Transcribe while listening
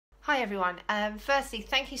Hi everyone. Firstly,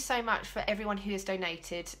 thank you so much for everyone who has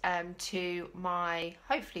donated to my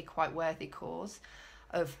hopefully quite worthy cause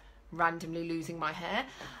of randomly losing my hair.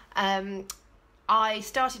 I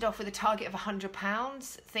started off with a target of £100,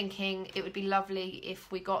 thinking it would be lovely if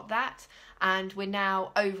we got that, and we're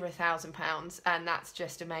now over £1,000, and that's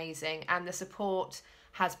just amazing. And the support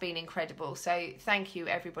has been incredible. So thank you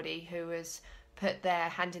everybody who has put their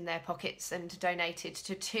hand in their pockets and donated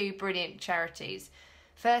to two brilliant charities.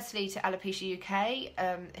 Firstly, to Alopecia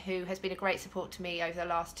UK, who has been a great support to me over the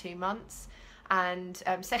last 2 months. And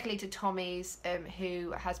secondly, to Tommy's,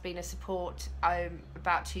 who has been a support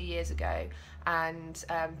about 2 years ago and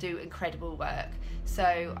do incredible work.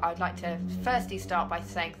 So I'd like to firstly start by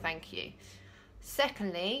saying thank you.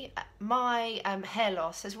 Secondly, my hair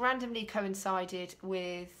loss has randomly coincided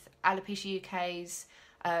with Alopecia UK's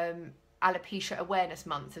Alopecia Awareness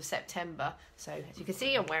month of September. So as you can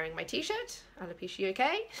see, I'm wearing my t-shirt, Alopecia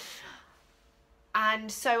UK.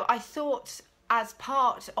 And so I thought, as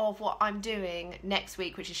part of what I'm doing next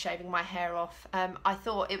week, which is shaving my hair off, I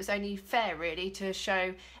thought it was only fair really to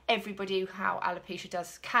show everybody how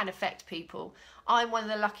alopecia can affect people. I'm one of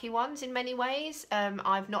the lucky ones in many ways.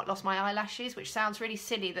 I've not lost my eyelashes, which sounds really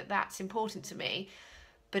silly that that's important to me,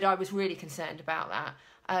 but I was really concerned about that.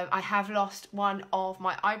 I have lost one of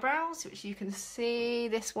my eyebrows, which you can see.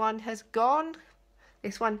 This one has gone.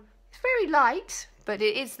 This one is very light, but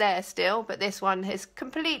it is there still. But this one is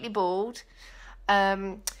completely bald.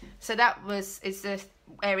 So that is the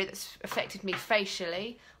area that's affected me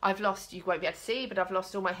facially. I've lost, you won't be able to see, but I've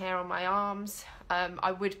lost all my hair on my arms.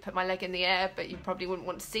 I would put my leg in the air, but you probably wouldn't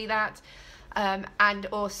want to see that. And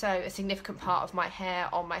also a significant part of my hair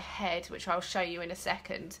on my head, which I'll show you in a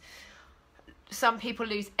second. Some people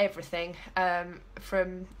lose everything,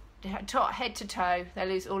 from head to toe. They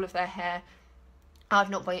lose all of their hair. I've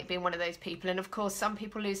not been one of those people. And of course, some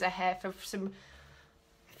people lose their hair for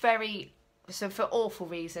for awful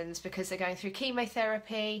reasons, because they're going through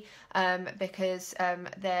chemotherapy, because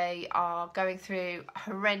they are going through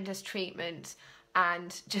horrendous treatment,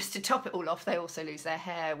 and just to top it all off, they also lose their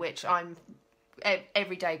hair, which I'm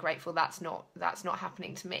every day grateful that's not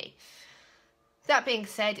happening to me. That being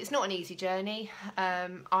said, it's not an easy journey.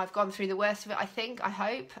 I've gone through the worst of it, I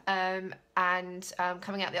hope, and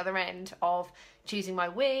coming out the other end of choosing my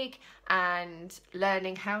wig and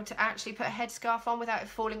learning how to actually put a headscarf on without it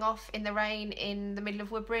falling off in the rain in the middle of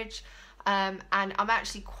Woodbridge. And I'm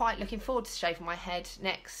actually quite looking forward to shaving my head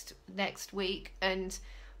next week and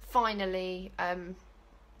finally,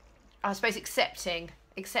 I suppose, accepting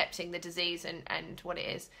the disease and what it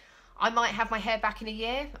is. I might have my hair back in a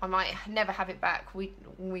year. I might never have it back.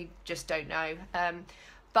 We just don't know.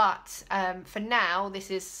 But for now, this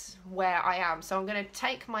is where I am. So I'm going to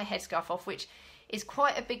take my headscarf off, which is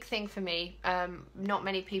quite a big thing for me. Not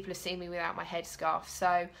many people have seen me without my headscarf.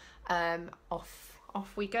 So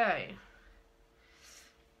off we go.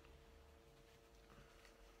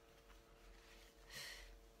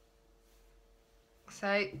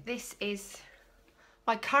 So this is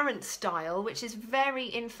my current style, which is very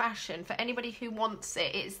in fashion for anybody who wants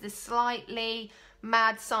it. It's the slightly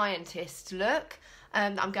mad scientist look.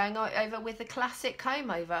 I'm going over with the classic comb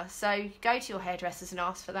over. So go to your hairdressers and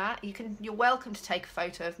ask for that. You're welcome to take a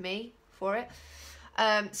photo of me for it.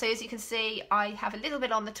 So as you can see, I have a little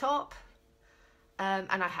bit on the top, and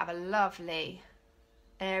I have a lovely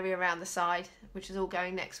area around the side, which is all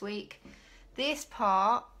going next week. This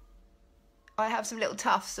part, I have some little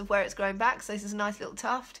tufts of where it's growing back, so this is a nice little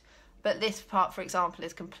tuft. But this part, for example,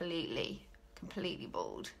 is completely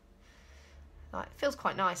bald. It feels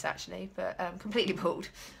quite nice actually, but completely bald.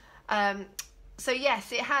 So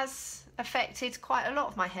yes, it has affected quite a lot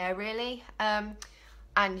of my hair really,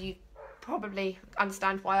 and you probably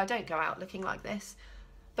understand why I don't go out looking like this.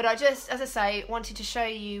 But I just, as I say, wanted to show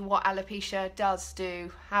you what alopecia does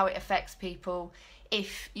do, how it affects people.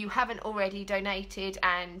 If you haven't already donated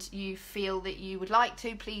and you feel that you would like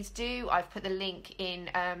to, please do. I've put the link in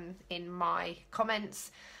my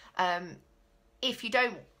comments. If you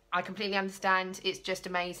don't, I completely understand. It's just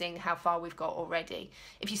amazing how far we've got already.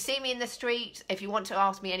 If you see me in the street, if you want to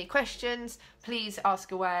ask me any questions, please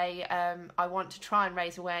ask away. I want to try and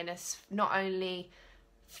raise awareness, not only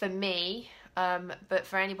for me, but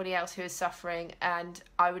for anybody else who is suffering. And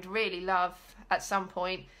I would really love at some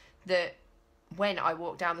point that when I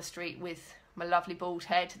walk down the street with my lovely bald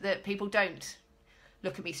head, that people don't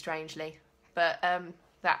look at me strangely. But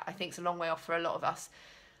that, I think, is a long way off for a lot of us.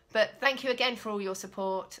 But thank you again for all your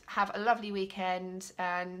support. Have a lovely weekend,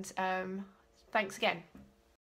 and thanks again.